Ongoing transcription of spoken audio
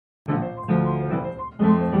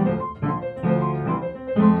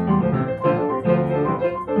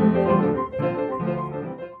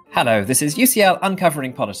Hello, this is UCL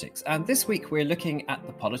Uncovering Politics, and this week we're looking at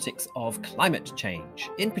the politics of climate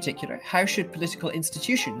change. In particular, how should political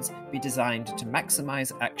institutions be designed to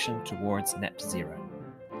maximise action towards net zero?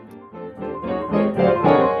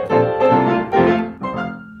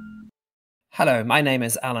 Hello, my name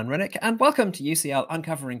is Alan Rinnick, and welcome to UCL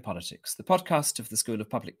Uncovering Politics, the podcast of the School of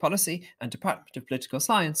Public Policy and Department of Political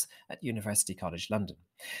Science at University College London.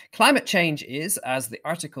 Climate change is, as the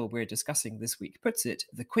article we're discussing this week puts it,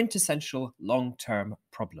 the quintessential long-term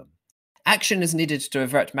problem. Action is needed to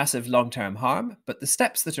avert massive long-term harm, but the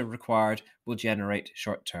steps that are required will generate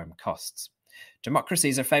short-term costs.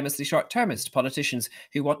 Democracies are famously short-termist. Politicians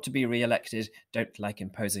who want to be re-elected don't like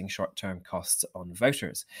imposing short-term costs on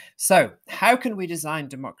voters. So, how can we design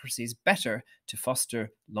democracies better to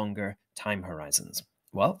foster longer time horizons?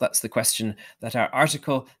 Well, that's the question that our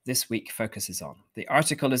article this week focuses on. The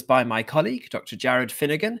article is by my colleague, Dr. Jared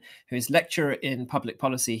Finnegan, who is lecturer in public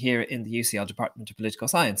policy here in the UCL Department of Political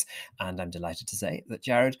Science. And I'm delighted to say that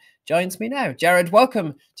Jared joins me now. Jared,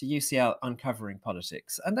 welcome to UCL Uncovering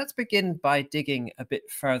Politics. And let's begin by digging a bit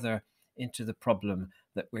further into the problem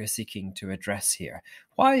that we're seeking to address here.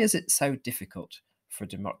 Why is it so difficult for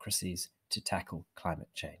democracies to tackle climate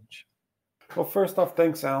change? Well, first off,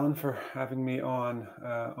 thanks, Alan, for having me on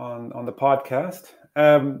the podcast.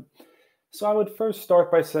 So I would first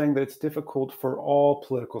start by saying that it's difficult for all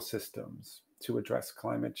political systems to address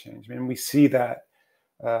climate change. I mean, we see that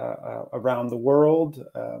around the world,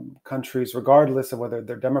 countries, regardless of whether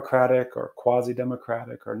they're democratic or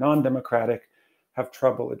quasi-democratic or non-democratic, have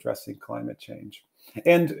trouble addressing climate change.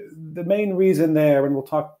 And the main reason there, and we'll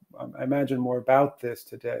talk, I imagine, more about this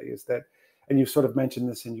today, is that, and you sort of mentioned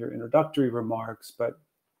this in your introductory remarks, but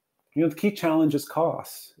the key challenge is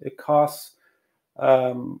costs. It costs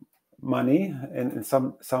money, and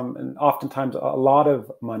and oftentimes a lot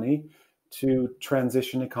of money, to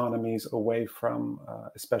transition economies away from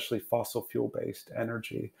especially fossil fuel-based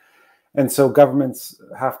energy. And so governments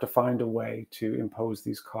have to find a way to impose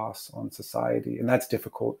these costs on society, and that's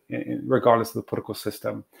difficult regardless of the political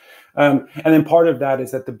system. And then part of that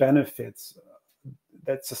is that the benefits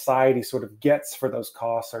that society sort of gets for those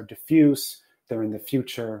costs are diffuse, they're in the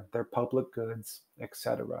future, they're public goods,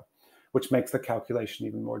 etc., which makes the calculation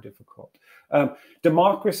even more difficult.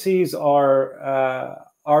 Democracies are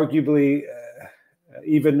arguably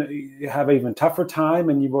have an even tougher time,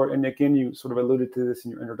 and again, you sort of alluded to this in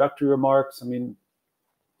your introductory remarks. I mean,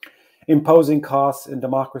 imposing costs in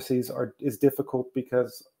democracies is difficult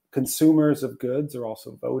because consumers of goods are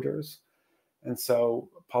also voters. And so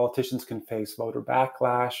politicians can face voter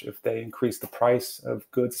backlash if they increase the price of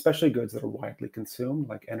goods, especially goods that are widely consumed,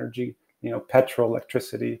 like energy, petrol,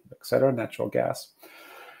 electricity, et cetera, natural gas.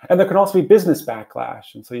 And there can also be business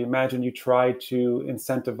backlash. And so you imagine you try to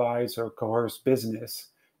incentivize or coerce business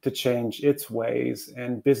to change its ways.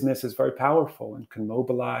 And business is very powerful and can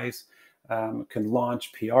mobilize, can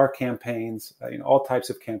launch PR campaigns, all types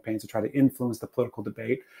of campaigns to try to influence the political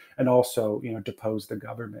debate, and also, depose the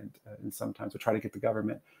government, and sometimes to try to get the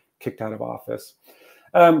government kicked out of office.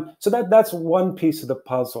 So that's one piece of the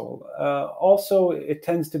puzzle. Also, it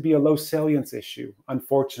tends to be a low salience issue,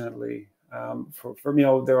 unfortunately.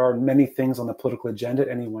 There are many things on the political agenda at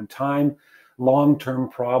any one time. Long-term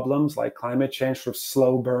problems like climate change, sort of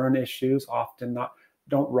slow burn issues, often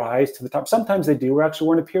don't rise to the top. Sometimes they do.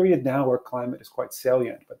 We're in a period now where climate is quite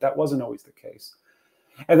salient, but that wasn't always the case.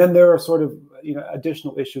 And then there are sort of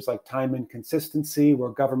additional issues like time inconsistency, where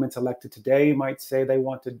governments elected today might say they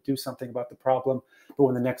want to do something about the problem, but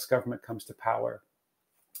when the next government comes to power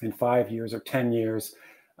in 5 years or 10 years,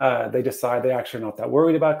 they decide they're actually not that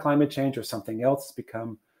worried about climate change, or something else has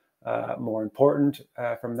become more important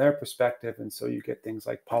from their perspective. And so you get things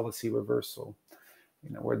like policy reversal,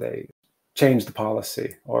 where they change the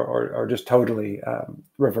policy or just totally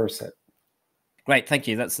reverse it. Great, thank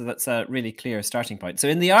you. That's a really clear starting point. So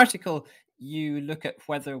in the article, you look at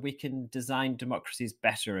whether we can design democracies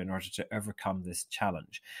better in order to overcome this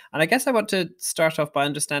challenge. And I guess I want to start off by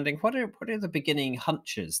understanding what are the beginning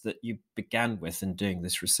hunches that you began with in doing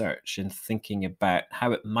this research, in thinking about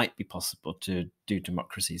how it might be possible to do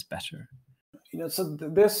democracies better? So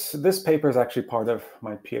this paper is actually part of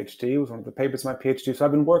my PhD. It was one of the papers of my PhD. So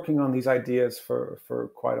I've been working on these ideas for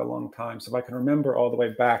quite a long time. So if I can remember all the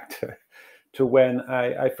way back to when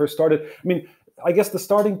I first started, I guess the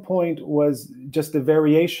starting point was just the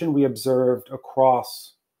variation we observed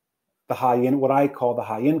across what I call the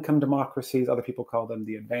high-income democracies. Other people call them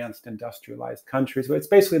the advanced industrialized countries. But it's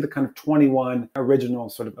basically the kind of 21 original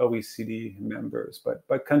sort of OECD members,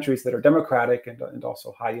 but countries that are democratic and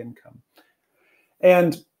also high income.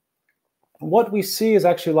 And what we see is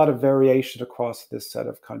actually a lot of variation across this set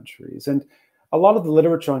of countries. And a lot of the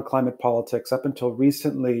literature on climate politics up until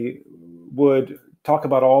recently would talk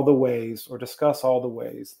about all the ways or discuss all the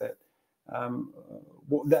ways that,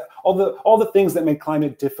 all the things that make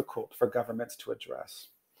climate difficult for governments to address.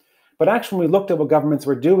 But actually, when we looked at what governments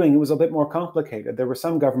were doing, it was a bit more complicated. There were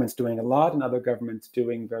some governments doing a lot and other governments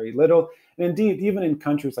doing very little. And indeed, even in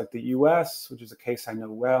countries like the US, which is a case I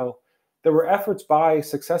know well, there were efforts by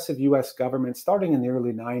successive US governments starting in the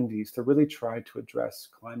early 90s to really try to address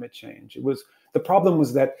climate change. The problem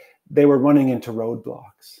was that they were running into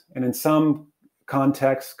roadblocks. And in some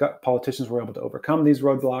contexts, politicians were able to overcome these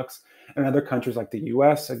roadblocks. And in other countries like the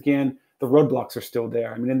US, again, the roadblocks are still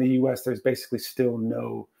there. I mean, in the US, there's basically still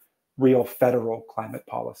no real federal climate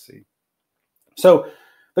policy. So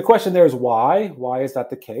the question there is why? Why is that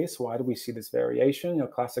the case? Why do we see this variation?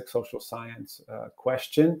 Classic social science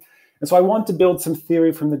question. And so I want to build some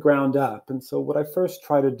theory from the ground up. And so what I first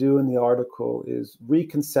try to do in the article is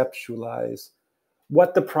reconceptualize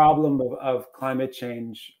what the problem of climate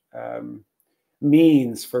change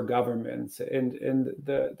means for governments. And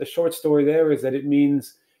the short story there is that it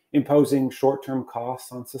means imposing short-term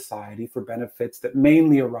costs on society for benefits that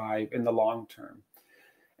mainly arrive in the long term.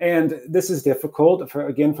 And this is difficult,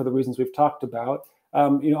 for the reasons we've talked about.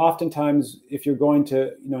 Oftentimes, if you're going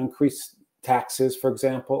to increase taxes, for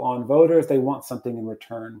example, on voters, they want something in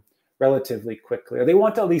return relatively quickly, or they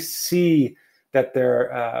want to at least see that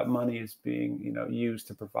their money is being used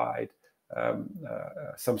to provide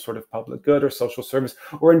some sort of public good or social service,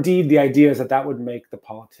 or indeed the idea is that would make the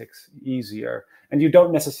politics easier. And you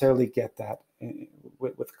don't necessarily get that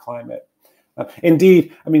with climate.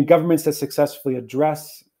 Indeed, I mean, governments that successfully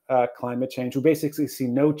address climate change will basically see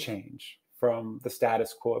no change from the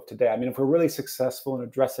status quo of today. I mean, if we're really successful in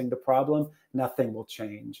addressing the problem, nothing will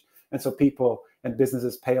change. And so people and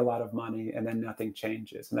businesses pay a lot of money and then nothing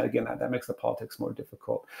changes. And again, that makes the politics more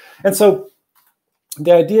difficult. And so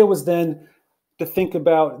the idea was then to think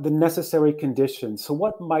about the necessary conditions. So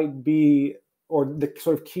what might be, or the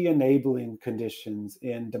sort of key enabling conditions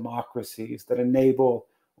in democracies that enable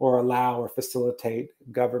or allow or facilitate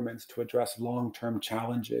governments to address long-term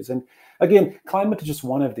challenges. And again, climate is just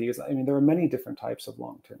one of these. I mean, there are many different types of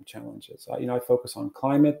long-term challenges. I focus on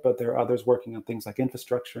climate, but there are others working on things like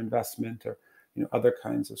infrastructure investment or other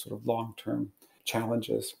kinds of sort of long-term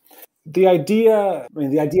challenges. The idea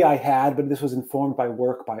I had, but this was informed by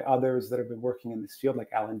work by others that have been working in this field, like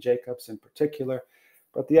Alan Jacobs in particular.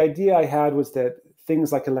 But the idea I had was that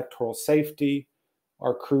things like electoral safety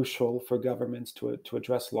are crucial for governments to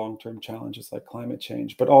address long-term challenges like climate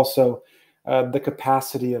change, but also the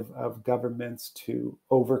capacity of governments to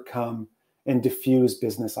overcome and diffuse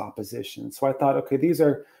business opposition. So I thought, okay, these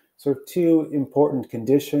are sort of two important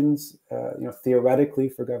conditions, theoretically,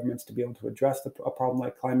 for governments to be able to address a problem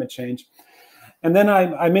like climate change. And then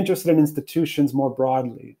I'm interested in institutions more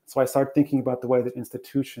broadly. So I started thinking about the way that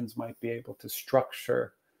institutions might be able to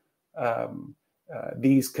structure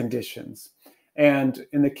these conditions. And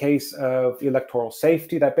in the case of electoral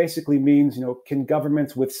safety, that basically means, can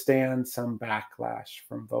governments withstand some backlash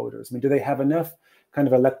from voters? I mean, do they have enough kind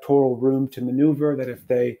of electoral room to maneuver that if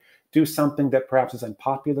they do something that perhaps is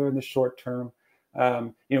unpopular in the short term,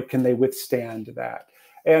 can they withstand that?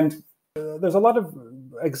 And there's a lot of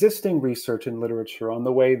existing research and literature on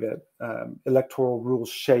the way that electoral rules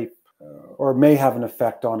shape or may have an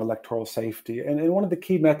effect on electoral safety. And one of the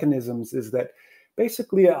key mechanisms is that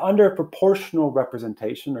basically under proportional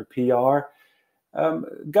representation, or PR,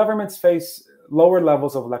 governments face lower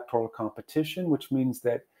levels of electoral competition, which means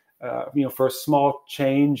that for a small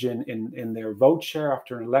change in their vote share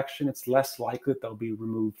after an election, it's less likely that they'll be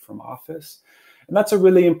removed from office. And that's a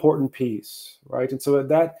really important piece, right? And so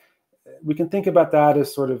that we can think about that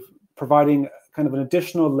as sort of providing kind of an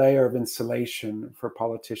additional layer of insulation for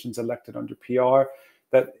politicians elected under PR,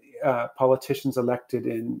 that politicians elected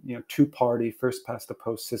in two-party,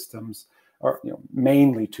 first-past-the-post systems, or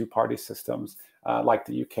mainly two-party systems, like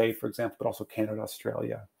the UK, for example, but also Canada,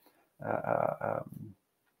 Australia,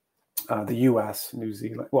 the US, New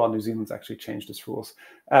Zealand. Well, New Zealand's actually changed its rules,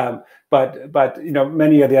 but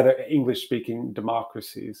many of the other English-speaking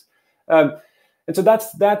democracies. And so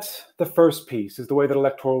that's the first piece, is the way that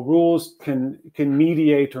electoral rules can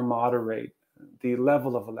mediate or moderate the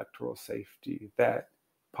level of electoral safety that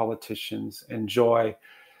politicians enjoy.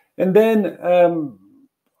 And then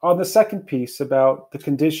on the second piece about the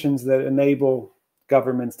conditions that enable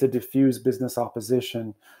governments to diffuse business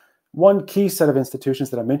opposition, one key set of institutions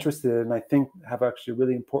that I'm interested in, and I think have actually a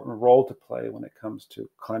really important role to play when it comes to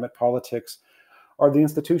climate politics, are the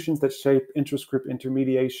institutions that shape interest group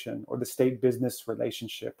intermediation or the state-business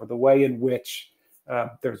relationship, or the way in which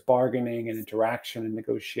there's bargaining and interaction and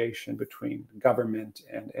negotiation between government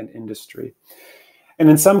and industry. And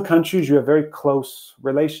in some countries, you have very close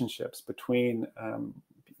relationships between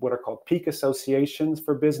what are called peak associations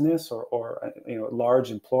for business, or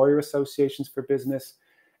large employer associations for business,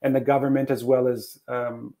 and the government, as well as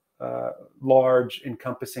large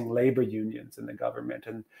encompassing labor unions in the government.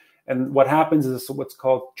 And what happens is what's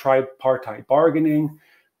called tripartite bargaining,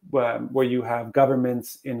 where you have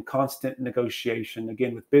governments in constant negotiation,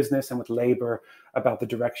 again, with business and with labor about the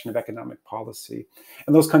direction of economic policy.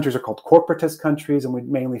 And those countries are called corporatist countries, and we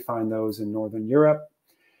mainly find those in Northern Europe.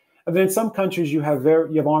 And then in some countries, you have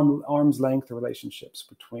arm's length relationships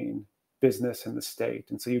between business and the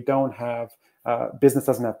state. And so you don't have, business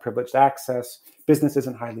doesn't have privileged access, business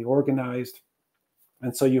isn't highly organized.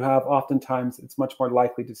 And so you have, oftentimes, it's much more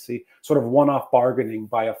likely to see sort of one-off bargaining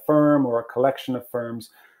by a firm or a collection of firms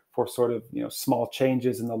for sort of, small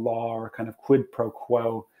changes in the law, or kind of quid pro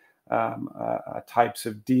quo types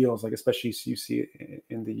of deals, like especially you see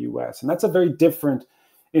in the US. And that's a very different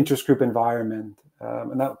interest group environment.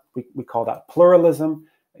 And that we call that pluralism,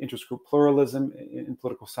 interest group pluralism in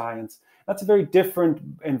political science. That's a very different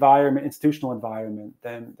environment, institutional environment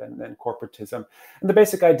than corporatism. And the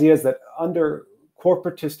basic idea is that under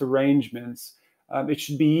corporatist arrangements, it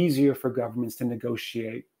should be easier for governments to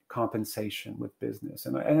negotiate compensation with business.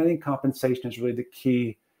 And I think compensation is really the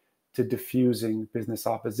key to diffusing business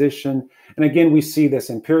opposition. And again, we see this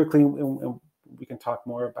empirically, and we can talk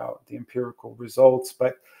more about the empirical results.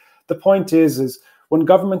 But the point is when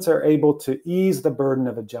governments are able to ease the burden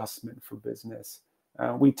of adjustment for business,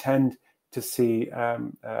 we tend to see,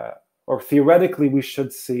 or theoretically, we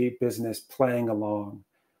should see business playing along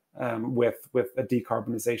with a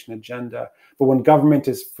decarbonization agenda. But when government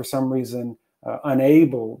is, for some reason,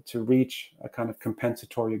 unable to reach a kind of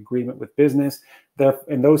compensatory agreement with business,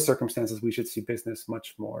 in those circumstances, we should see business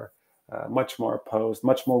much more opposed,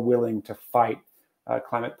 much more willing to fight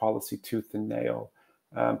climate policy tooth and nail.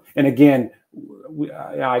 And again,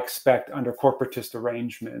 I expect under corporatist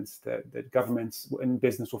arrangements that governments and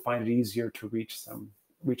business will find it easier to reach some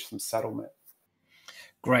settlement.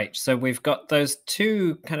 Great. So we've got those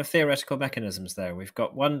two kind of theoretical mechanisms there. We've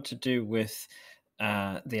got one to do with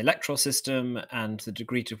the electoral system and the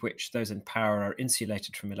degree to which those in power are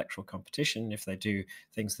insulated from electoral competition if they do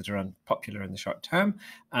things that are unpopular in the short term.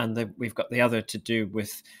 And we've got the other to do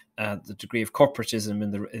with the degree of corporatism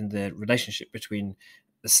in the relationship between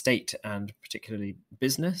the state and particularly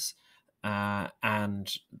business,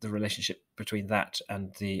 and the relationship between that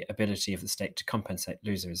and the ability of the state to compensate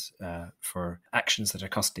losers for actions that are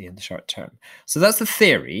costly in the short term. So that's the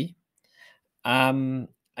theory.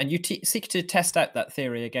 And you seek to test out that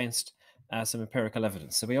theory against some empirical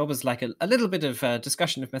evidence. So we always like a little bit of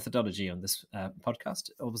discussion of methodology on this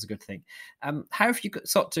podcast. Always a good thing. How have you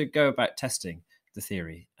sought to go about testing the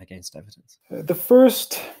theory against evidence? The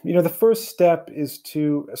first step is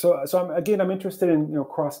to I'm interested in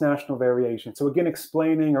cross-national variation. So again,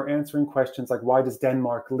 explaining or answering questions like, why does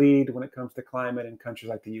Denmark lead when it comes to climate and countries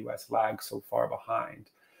like the US lag so far behind?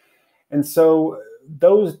 And so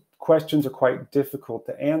those questions are quite difficult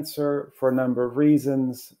to answer for a number of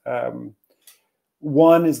reasons.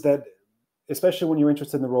 One is that, especially when you're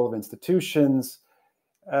interested in the role of institutions,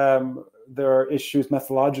 there are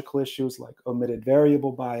methodological issues like omitted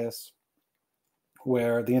variable bias,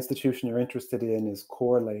 where the institution you're interested in is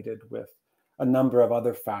correlated with a number of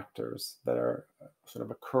other factors that are sort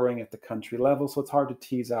of occurring at the country level. So it's hard to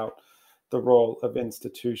tease out the role of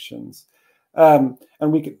institutions. And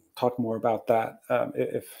we could talk more about that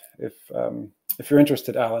if you're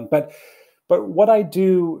interested, Alan. But what I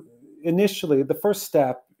do initially, the first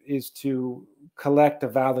step is to collect a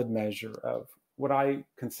valid measure of what I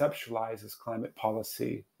conceptualize as climate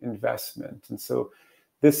policy investment. And so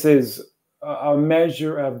this is a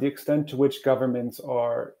measure of the extent to which governments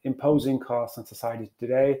are imposing costs on society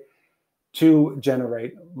today to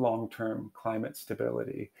generate long-term climate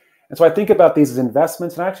stability. And so I think about these as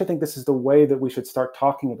investments, and I actually think this is the way that we should start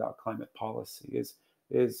talking about climate policy is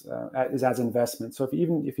as investment. So if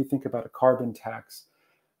you think about a carbon tax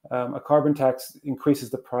increases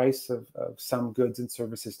the price of some goods and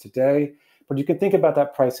services today, but you can think about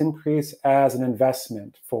that price increase as an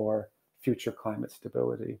investment for future climate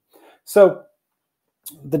stability. So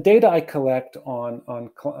the data I collect on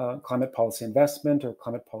climate policy investment or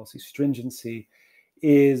climate policy stringency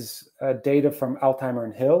is data from Altheimer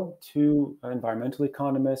and Hill, two environmental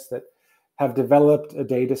economists that have developed a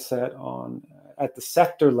data set at the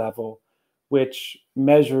sector level which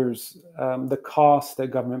measures the cost that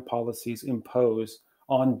government policies impose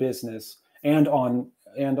on business and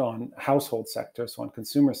on household sectors, so on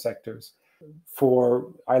consumer sectors.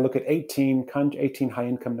 I look at 18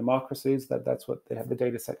 high-income democracies. That's what the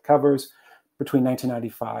data set covers between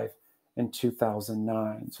 1995 and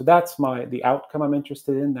 2009. So that's the outcome I'm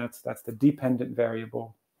interested in. That's the dependent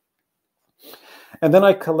variable. And then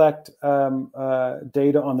I collect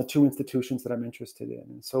data on the two institutions that I'm interested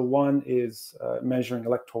in. So one is measuring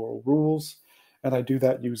electoral rules, and I do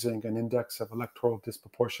that using an index of electoral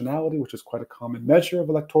disproportionality, which is quite a common measure of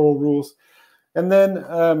electoral rules. And then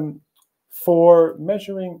for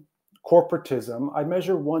measuring corporatism, I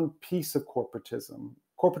measure one piece of corporatism.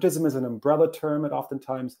 Corporatism is an umbrella term. It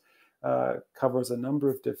oftentimes covers a number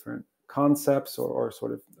of different concepts or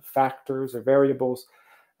sort of factors or variables.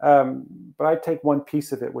 But I take one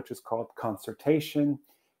piece of it, which is called concertation.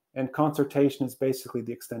 And concertation is basically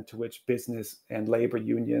the extent to which business and labor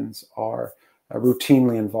unions are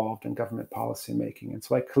routinely involved in government policy making. And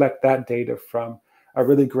so I collect that data from a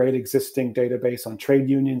really great existing database on trade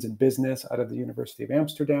unions and business out of the University of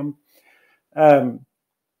Amsterdam. And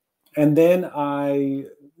then I,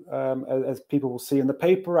 as people will see in the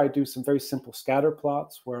paper, I do some very simple scatter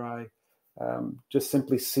plots where I just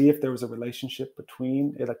simply see if there was a relationship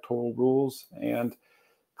between electoral rules and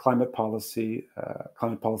climate policy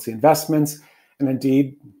investments. And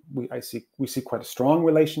indeed, we see quite a strong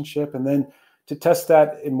relationship. And then to test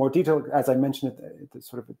that in more detail, as I mentioned it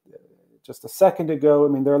sort of just a second ago, I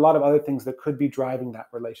mean, there are a lot of other things that could be driving that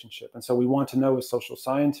relationship. And so we want to know as social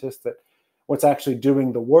scientists that what's actually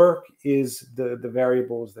doing the work is the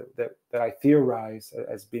variables that I theorize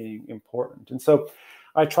as being important. And so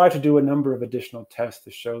I try to do a number of additional tests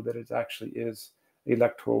to show that it actually is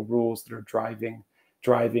electoral rules that are driving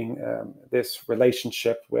this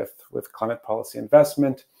relationship with climate policy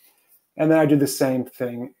investment. And then I do the same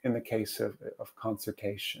thing in the case of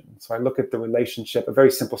concertation. So I look at the relationship, a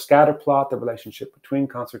very simple scatter plot, the relationship between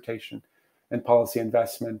concertation and policy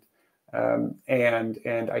investment.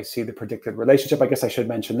 And I see the predicted relationship. I guess I should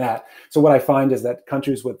mention that. So what I find is that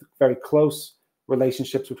countries with very close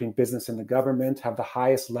relationships between business and the government have the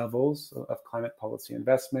highest levels of climate policy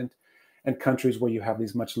investment, and countries where you have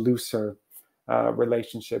these much looser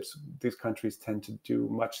relationships, these countries tend to do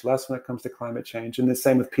much less when it comes to climate change. And the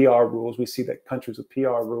same with PR rules. We see that countries with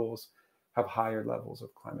PR rules have higher levels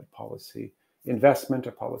of climate policy investment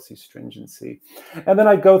or policy stringency. And then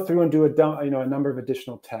I go through and do a number of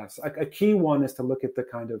additional tests. A key one is to look at the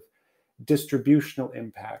kind of distributional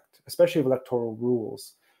impact, especially of electoral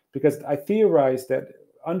rules, because I theorize that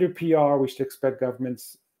under PR, we should expect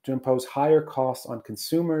governments to impose higher costs on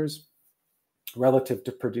consumers relative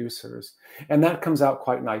to producers. And that comes out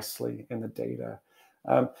quite nicely in the data.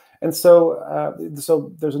 And so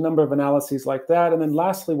there's a number of analyses like that. And then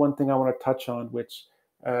lastly, one thing I want to touch on, which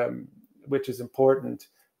is important,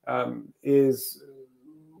 is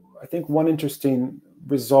I think one interesting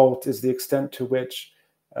result is the extent to which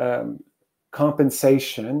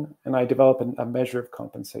compensation, and I develop a measure of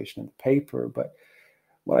compensation in the paper, but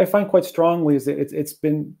what I find quite strongly is that it's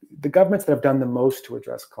been the governments that have done the most to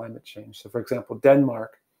address climate change. So for example,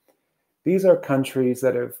 Denmark, these are countries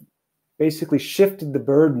that have basically shifted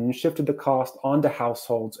the cost onto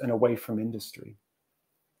households and away from industry.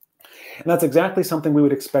 And that's exactly something we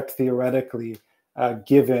would expect theoretically,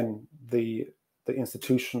 given the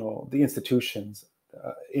institutions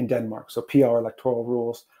in Denmark. So PR electoral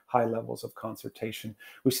rules, high levels of concertation.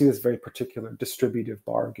 We see this very particular distributive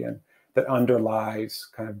bargain that underlies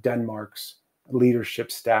kind of Denmark's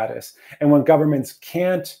leadership status. And when governments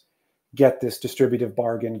can't get this distributive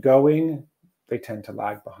bargain going, they tend to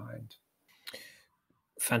lag behind.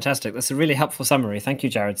 Fantastic. That's a really helpful summary. Thank you,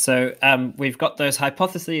 Jared. So we've got those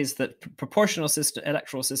hypotheses that proportional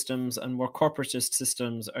electoral systems and more corporatist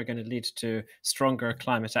systems are going to lead to stronger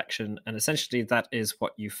climate action. And essentially, that is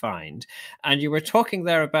what you find. And you were talking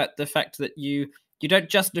there about the fact that you don't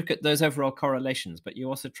just look at those overall correlations, but you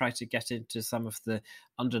also try to get into some of the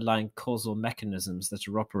underlying causal mechanisms that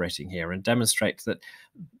are operating here and demonstrate that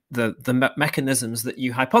the mechanisms that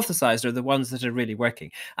you hypothesized are the ones that are really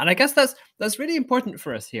working. And I guess that's really important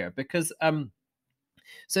for us here, because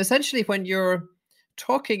so essentially when you're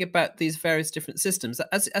talking about these various different systems,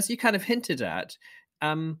 as you kind of hinted at,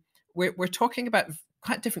 we're talking about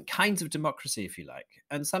quite different kinds of democracy, if you like.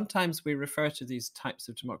 And sometimes we refer to these types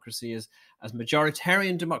of democracy as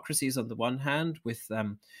majoritarian democracies on the one hand, with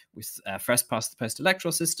first past the post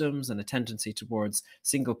electoral systems and a tendency towards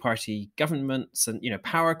single party governments and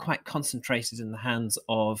power quite concentrated in the hands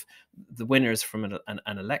of the winners from an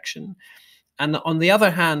election. And on the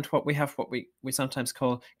other hand, what we sometimes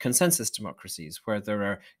call consensus democracies, where there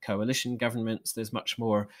are coalition governments, there's much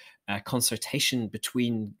more consultation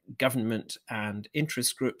between government and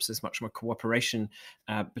interest groups, there's much more cooperation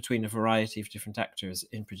between a variety of different actors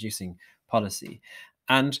in producing policy.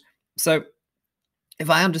 And so, if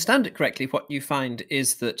I understand it correctly, what you find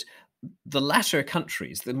is that the latter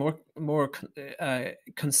countries, the more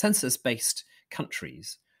consensus-based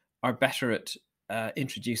countries, are better at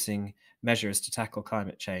introducing measures to tackle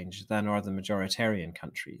climate change than are the majoritarian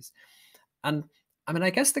countries. And I mean,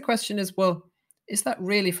 I guess the question is, well, is that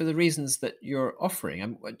really for the reasons that you're offering?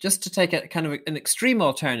 And just to take a kind of an extreme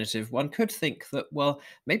alternative, one could think that, well,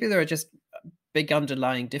 maybe there are just big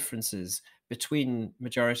underlying differences between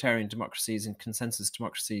majoritarian democracies and consensus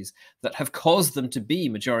democracies that have caused them to be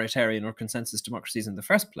majoritarian or consensus democracies in the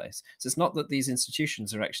first place. So it's not that these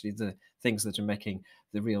institutions are actually the things that are making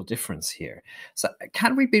the real difference here. So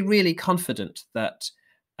can we be really confident that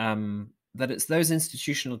that it's those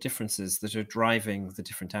institutional differences that are driving the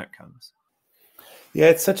different outcomes? Yeah,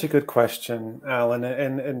 it's such a good question, Alan,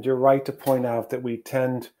 and you're right to point out that we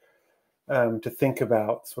tend to think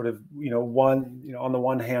about sort of, on the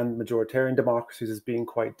one hand, majoritarian democracies as being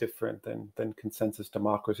quite different than consensus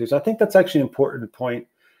democracies. I think that's actually an important point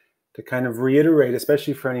to kind of reiterate,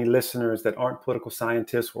 especially for any listeners that aren't political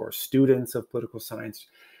scientists or students of political science.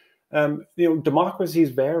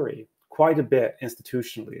 Democracies vary quite a bit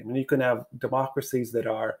institutionally. I mean, you can have democracies that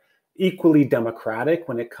are equally democratic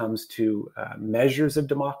when it comes to measures of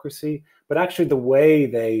democracy, but actually the way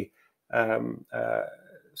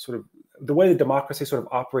the way the democracy sort of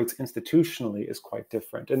operates institutionally is quite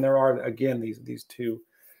different. And there are, again, these two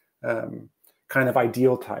kind of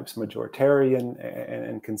ideal types, majoritarian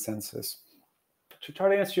and consensus. To try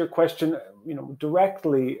to answer your question,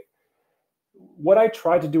 directly, what I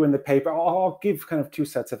try to do in the paper, I'll give kind of two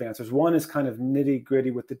sets of answers. One is kind of nitty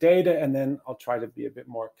gritty with the data, and then I'll try to be a bit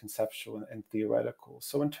more conceptual and theoretical.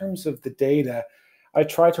 So in terms of the data, I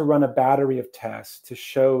try to run a battery of tests to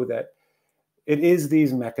show that it is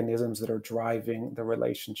these mechanisms that are driving the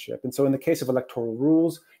relationship. And so in the case of electoral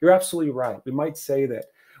rules, you're absolutely right. We might say that,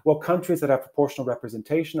 well, countries that have proportional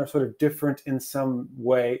representation are sort of different in some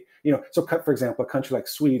way. So for example, a country like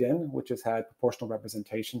Sweden, which has had proportional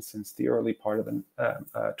representation since the early part of the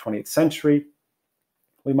 20th century,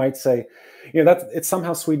 we might say, that it's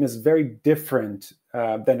somehow Sweden is very different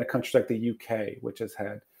than a country like the UK, which has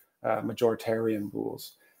had majoritarian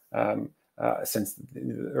rules since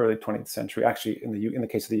the early 20th century, actually in the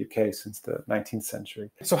case of the UK, since the 19th century.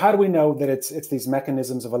 So how do we know that it's these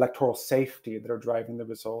mechanisms of electoral safety that are driving the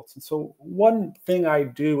results? And so one thing I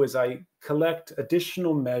do is I collect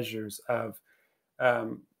additional measures of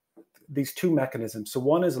these two mechanisms. So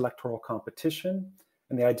one is electoral competition,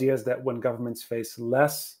 and the idea is that when governments face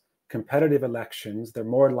less competitive elections, they're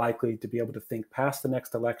more likely to be able to think past the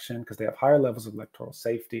next election because they have higher levels of electoral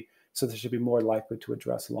safety. So they should be more likely to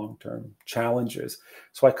address long-term challenges.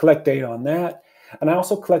 So I collect data on that. And I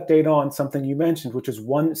also collect data on something you mentioned, which is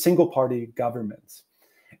single-party governments.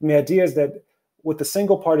 And the idea is that with the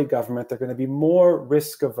single-party government, they're going to be more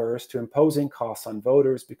risk-averse to imposing costs on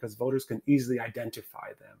voters because voters can easily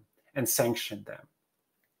identify them and sanction them.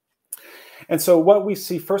 And so what we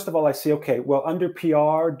see, first of all, I see, okay, well, under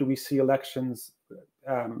PR, do we see elections,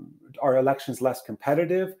 are elections less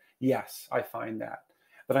competitive? Yes, I find that.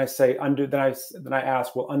 Then I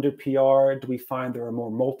ask, well, under PR, do we find there are more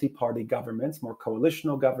multi-party governments, more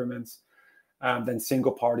coalitional governments than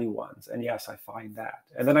single-party ones? And yes, I find that.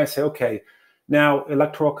 And then I say, okay, now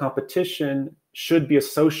electoral competition should be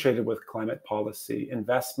associated with climate policy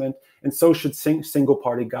investment, and so should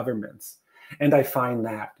single-party governments. And I find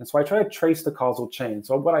that. And so I try to trace the causal chain.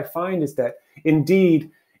 So what I find is that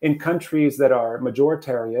indeed, in countries that are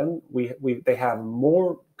majoritarian, they have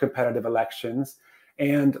more competitive elections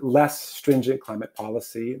and less stringent climate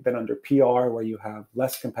policy than under PR, where you have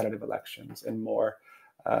less competitive elections and more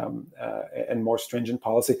stringent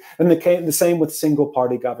policy. And the same with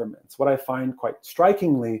single-party governments. What I find quite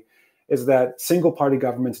strikingly is that single-party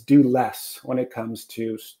governments do less when it comes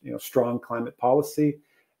to strong climate policy.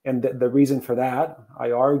 And the reason for that, I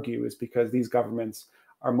argue, is because these governments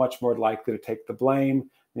are much more likely to take the blame.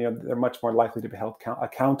 They're much more likely to be held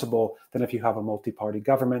accountable than if you have a multi-party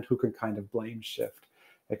government who can kind of blame shift,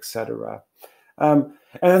 et cetera. And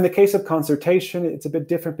in the case of consultation, it's a bit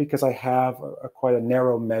different because I have quite a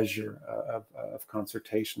narrow measure of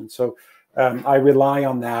consultation. So I rely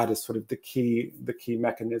on that as sort of the key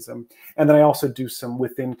mechanism. And then I also do some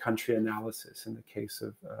within-country analysis in the case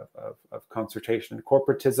of consultation and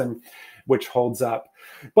corporatism, which holds up.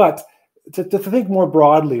 But to think more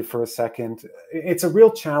broadly for a second, it's a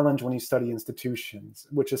real challenge when you study institutions,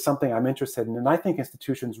 which is something I'm interested in. And I think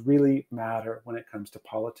institutions really matter when it comes to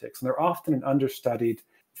politics. And they're often an understudied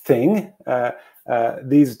thing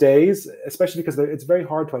these days, especially because it's very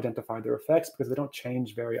hard to identify their effects because they don't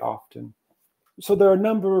change very often. So there are a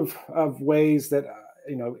number of ways that,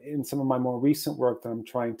 in some of my more recent work that I'm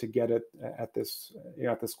trying to get at this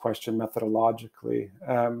question methodologically.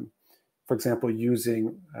 For example,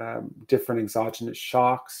 using different exogenous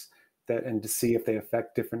shocks and to see if they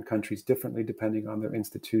affect different countries differently depending on their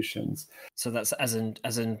institutions. So that's as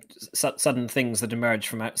in sudden things that emerge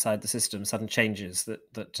from outside the system, sudden changes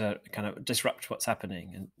that kind of disrupt what's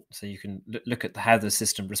happening, and so you can look at how the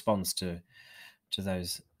system responds to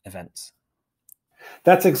those events.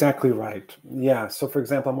 That's exactly right. Yeah. So, for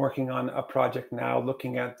example, I'm working on a project now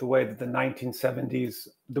looking at the way that the 1970s,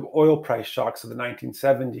 the oil price shocks of the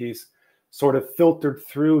 1970s, sort of filtered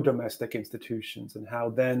through domestic institutions and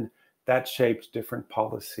how then that shaped different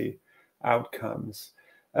policy outcomes.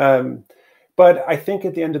 But I think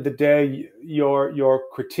at the end of the day, your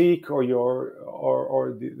critique or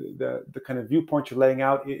the kind of viewpoint you're laying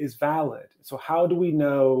out is valid. So how do we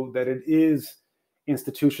know that it is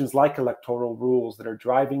institutions like electoral rules that are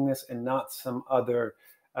driving this and not some other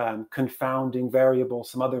confounding variable,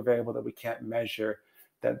 some other variable that we can't measure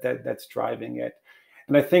that's driving it?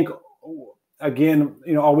 And I think, again,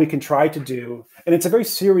 all we can try to do, and it's a very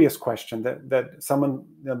serious question that someone,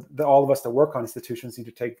 that all of us that work on institutions need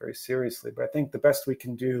to take very seriously. But I think the best we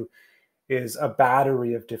can do is a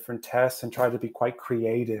battery of different tests and try to be quite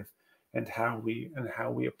creative in how we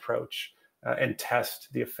approach and test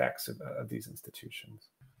the effects of these institutions.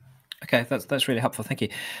 Okay, that's really helpful. Thank you.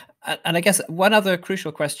 And I guess one other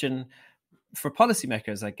crucial question for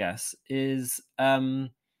policymakers, I guess, is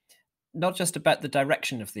not just about the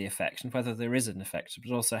direction of the effect and whether there is an effect,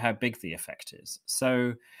 but also how big the effect is.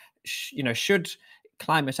 So, should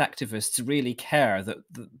climate activists really care that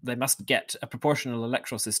they must get a proportional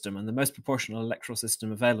electoral system and the most proportional electoral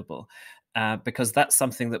system available, because that's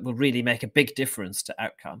something that will really make a big difference to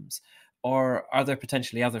outcomes? Or are there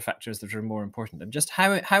potentially other factors that are more important? And just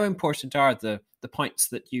how important are the points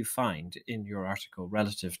that you find in your article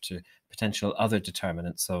relative to potential other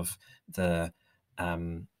determinants of the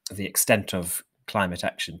extent of climate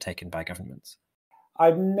action taken by governments?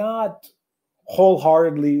 I'm not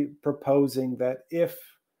wholeheartedly proposing that if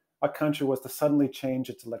a country was to suddenly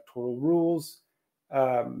change its electoral rules,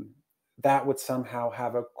 that would somehow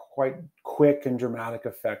have a quite quick and dramatic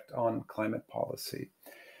effect on climate policy.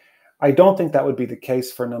 I don't think that would be the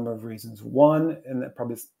case for a number of reasons. One, and that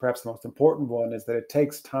perhaps the most important one, is that it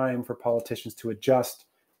takes time for politicians to adjust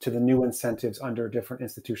to the new incentives under a different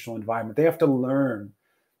institutional environment. They have to learn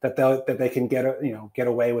that they can get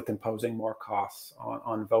away with imposing more costs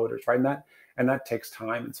on voters, right? And that takes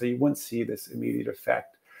time, and so you wouldn't see this immediate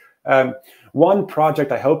effect. One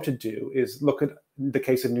project I hope to do is look at the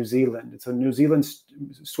case of New Zealand. And so New Zealand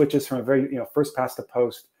switches from a very first past the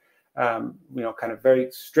post, kind of very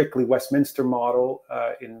strictly Westminster model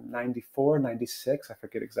in 94, 96. I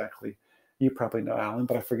forget exactly. You probably know, Alan,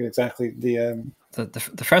 but I forget exactly the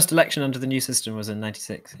first election under the new system was in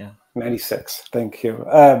 96. Yeah, 96. Thank you.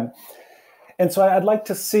 And so I'd like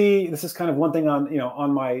to see. This is kind of one thing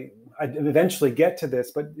on my. I'd eventually get to this,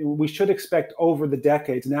 but we should expect over the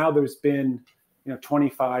decades. Now there's been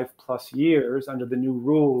 25 plus years under the new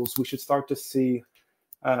rules. We should start to see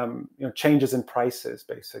changes in prices,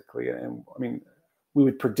 basically. And I mean, we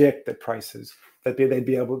would predict that prices that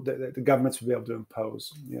the governments would be able to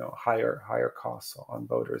impose higher costs on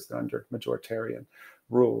voters than under majoritarian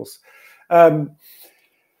rules. So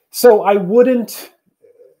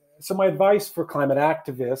my advice for climate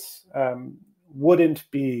activists wouldn't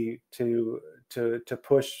be to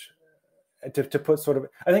push to put sort of.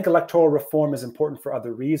 I think electoral reform is important for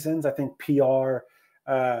other reasons. I think PR.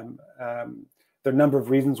 There are a number of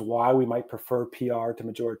reasons why we might prefer PR to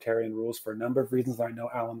majoritarian rules for a number of reasons. I know,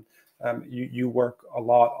 Alan, you work a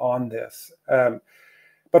lot on this.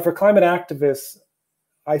 But for climate activists,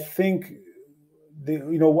 I think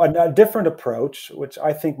a different approach, which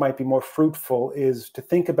I think might be more fruitful, is to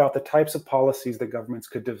think about the types of policies that governments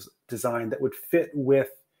could design that would fit with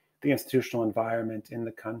the institutional environment in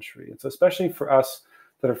the country. And so especially for us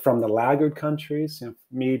that are from the laggard countries,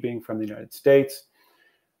 me being from the United States,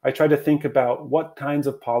 I try to think about what kinds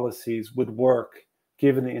of policies would work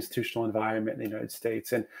given the institutional environment in the United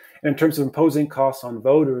States. And in terms of imposing costs on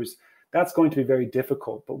voters, that's going to be very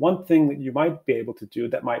difficult. But one thing that you might be able to do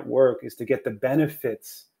that might work is to get the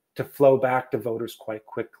benefits to flow back to voters quite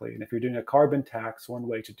quickly. And if you're doing a carbon tax, one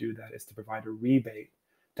way to do that is to provide a rebate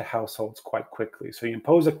to households quite quickly. So you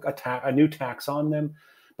impose a new tax on them,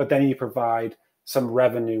 but then you provide some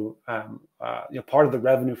revenue. Part of the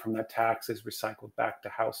revenue from that tax is recycled back to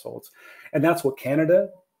households, and that's what Canada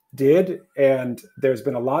did. And there's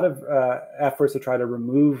been a lot of efforts to try to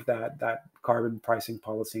remove that carbon pricing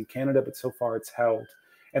policy in Canada, but so far it's held,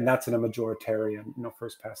 and that's in a majoritarian,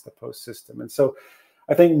 first past the post system. And so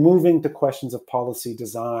I think moving to questions of policy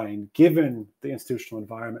design, given the institutional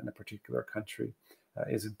environment in a particular country,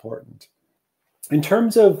 is important. In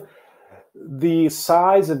terms of the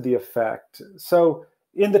size of the effect, so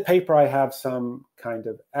in the paper I have some kind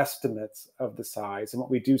of estimates of the size, and what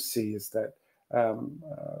we do see is that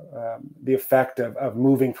the effect of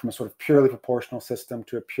moving from a sort of purely proportional system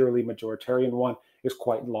to a purely majoritarian one is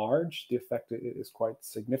quite large. The effect is quite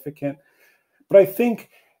significant. But I think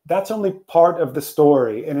that's only part of the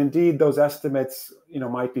story. And indeed, those estimates,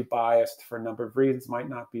 might be biased for a number of reasons, might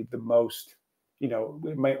not be the most, we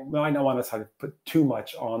might not want to sort of put too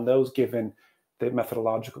much on those given the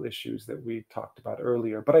methodological issues that we talked about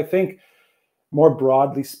earlier. But I think more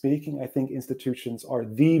broadly speaking, I think institutions are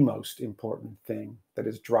the most important thing that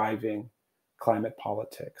is driving climate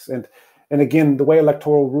politics. And again, the way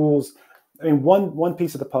electoral rules, I mean, one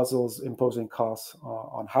piece of the puzzle is imposing costs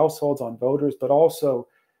on households, on voters, but also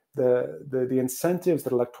the incentives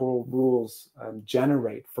that electoral rules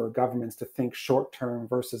generate for governments to think short-term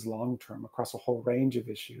versus long-term across a whole range of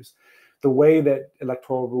issues. The way that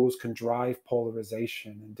electoral rules can drive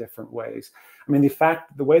polarization in different ways. I mean,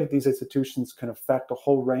 the way that these institutions can affect a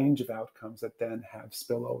whole range of outcomes that then have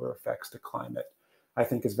spillover effects to climate, I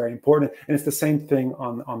think is very important. And it's the same thing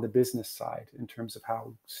on the business side in terms of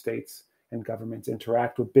how states and governments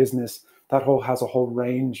interact with business. That has a whole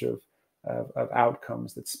range of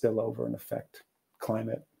outcomes that spill over and affect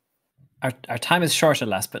climate. Our time is short,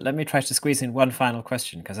 alas, but let me try to squeeze in one final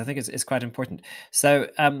question because I think it's quite important. So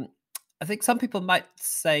I think some people might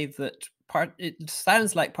say that it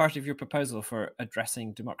sounds like part of your proposal for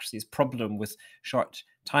addressing democracy's problem with short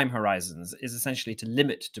time horizons is essentially to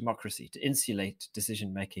limit democracy, to insulate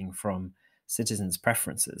decision-making from citizens'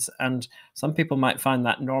 preferences. And some people might find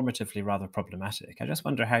that normatively rather problematic. I just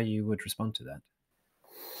wonder how you would respond to that.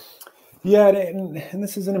 Yeah, and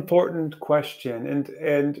this is an important question.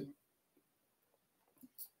 And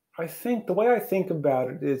I think the way I think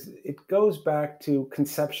about it is it goes back to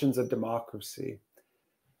conceptions of democracy.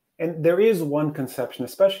 And there is one conception,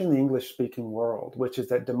 especially in the English-speaking world, which is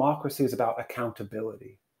that democracy is about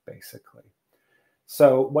accountability, basically.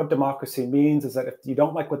 So what democracy means is that if you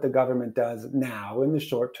don't like what the government does now in the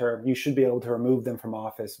short term, you should be able to remove them from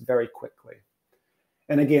office very quickly.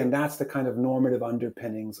 And again, that's the kind of normative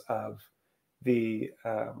underpinnings of the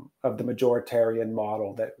majoritarian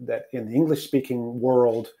model that in the English-speaking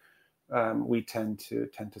world we tend to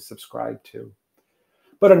subscribe to.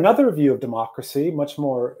 But another view of democracy, much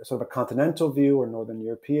more sort of a continental view or Northern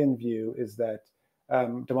European view, is that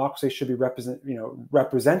democracy should be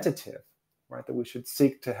representative, right? That we should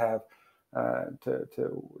seek to have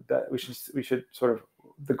that we should sort of,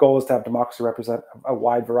 the goal is to have democracy represent a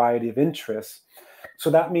wide variety of interests.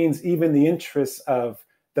 So that means even the interests of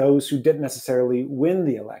those who didn't necessarily win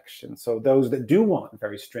the election. So those that do want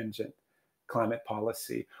very stringent climate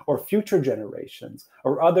policy, or future generations,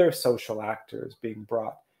 or other social actors being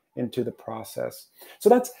brought into the process. So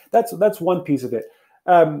that's one piece of it.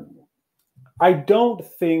 I don't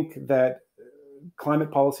think that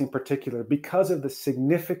climate policy in particular, because of the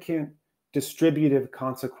significant distributive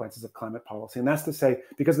consequences of climate policy, and that's to say,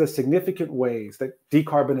 because of the significant ways that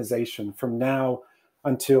decarbonization from now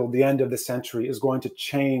until the end of the century is going to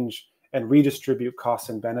change and redistribute costs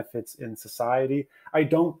and benefits in society, I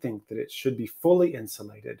don't think that it should be fully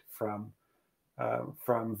insulated from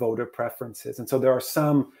voter preferences. And so there are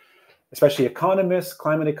some, especially economists,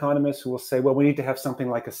 climate economists, who will say, well, we need to have something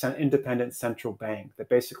like an independent central bank that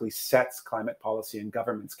basically sets climate policy and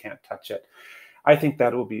governments can't touch it. I think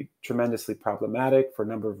that will be tremendously problematic for a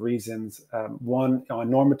number of reasons. One, on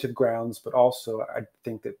normative grounds, but also I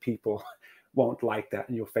think that people won't like that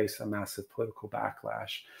and you'll face a massive political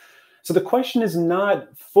backlash. So the question is it's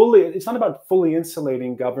not about fully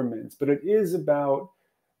insulating governments, but it is about,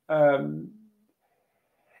 and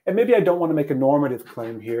maybe I don't want to make a normative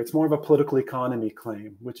claim here, it's more of a political economy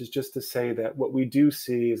claim, which is just to say that what we do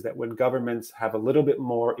see is that when governments have a little bit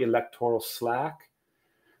more electoral slack,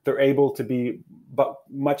 they're able to be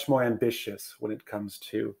much more ambitious when it comes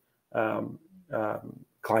to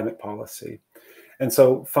climate policy. And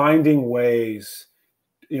so finding ways,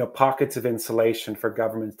 pockets of insulation for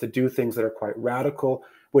governments to do things that are quite radical,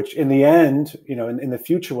 which in the end, in the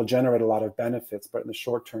future will generate a lot of benefits, but in the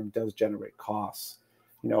short term does generate costs.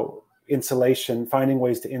 insulation, finding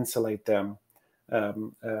ways to insulate them,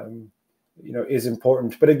 is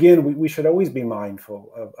important. But again, we should always be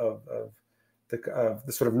mindful of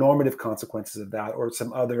the sort of normative consequences of that, or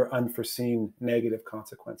some other unforeseen negative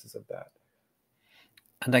consequences of that.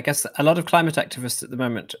 And I guess a lot of climate activists at the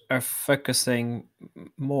moment are focusing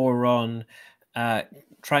more on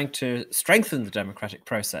trying to strengthen the democratic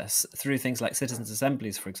process through things like citizens'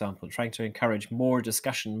 assemblies, for example, trying to encourage more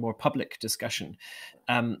discussion, more public discussion,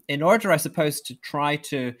 in order, I suppose, to try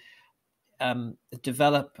to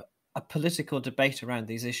develop a political debate around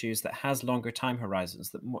these issues that has longer time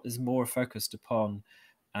horizons, that is more focused upon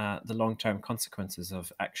the long-term consequences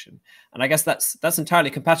of action. And I guess that's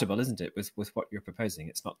entirely compatible, isn't it, with what you're proposing?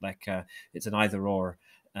 It's not like it's an either-or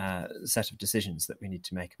set of decisions that we need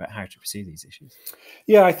to make about how to pursue these issues.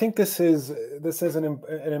 Yeah, I think this is an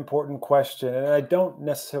important question, and I don't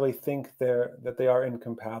necessarily think that they are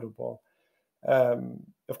incompatible.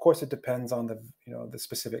 Of course, it depends on the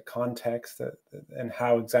specific context and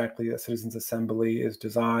how exactly a citizens' assembly is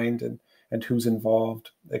designed and who's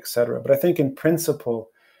involved, et cetera. But I think in principle,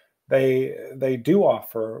 they do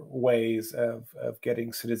offer ways of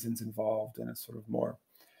getting citizens involved in a sort of more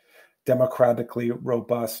democratically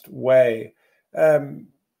robust way. That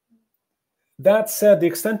said, the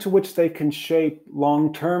extent to which they can shape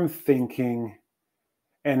long-term thinking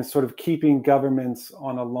and sort of keeping governments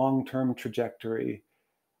on a long-term trajectory,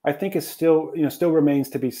 I think is still remains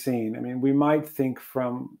to be seen. I mean, we might think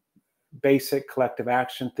from basic collective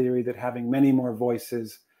action theory that having many more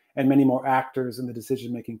voices and many more actors in the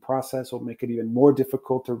decision-making process will make it even more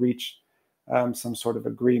difficult to reach some sort of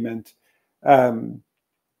agreement.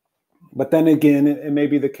 But then again, it may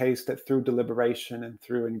be the case that through deliberation and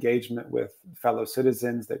through engagement with fellow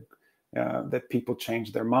citizens that people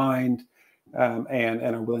change their mind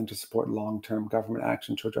and are willing to support long-term government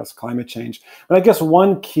action to address climate change. But I guess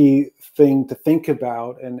one key thing to think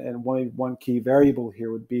about and one key variable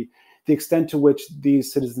here would be the extent to which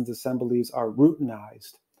these citizens' assemblies are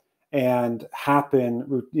routinized and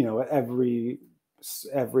happen, every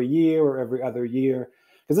year or every other year.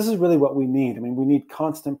 Because this is really what we need. I mean, we need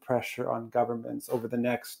constant pressure on governments over the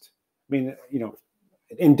next,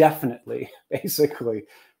 indefinitely, basically,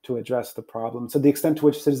 to address the problem. So the extent to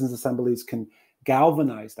which citizens' assemblies can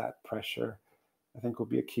galvanize that pressure, I think, will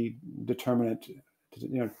be a key determinant,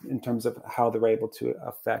 in terms of how they're able to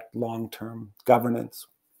affect long-term governance.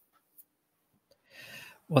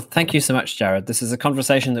 Well, thank you so much, Jared. This is a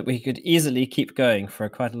conversation that we could easily keep going for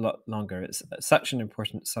quite a lot longer. It's such an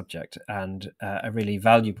important subject and a really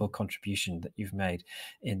valuable contribution that you've made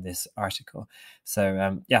in this article.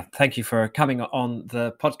 So, thank you for coming on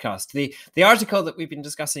the podcast. The article that we've been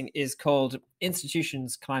discussing is called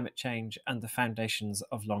Institutions, Climate Change and the Foundations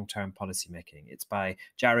of Long-Term Policymaking. It's by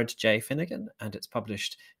Jared J. Finnegan, and it's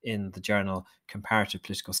published in the journal Comparative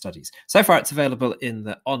Political Studies. So far, it's available in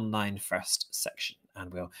the online first section. And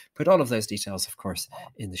we'll put all of those details, of course,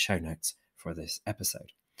 in the show notes for this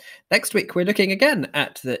episode. Next week, we're looking again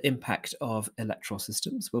at the impact of electoral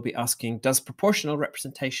systems. We'll be asking, does proportional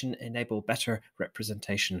representation enable better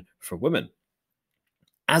representation for women?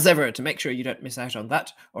 As ever, to make sure you don't miss out on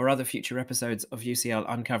that or other future episodes of UCL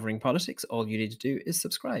Uncovering Politics, all you need to do is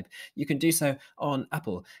subscribe. You can do so on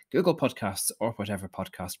Apple, Google Podcasts, or whatever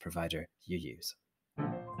podcast provider you use.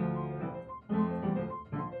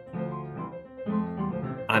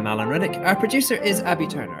 I'm Alan Rennick. Our producer is Abby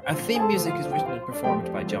Turner. Our theme music is written and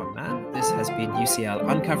performed by John Mann. This has been UCL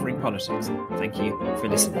Uncovering Politics. Thank you for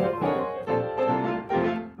listening.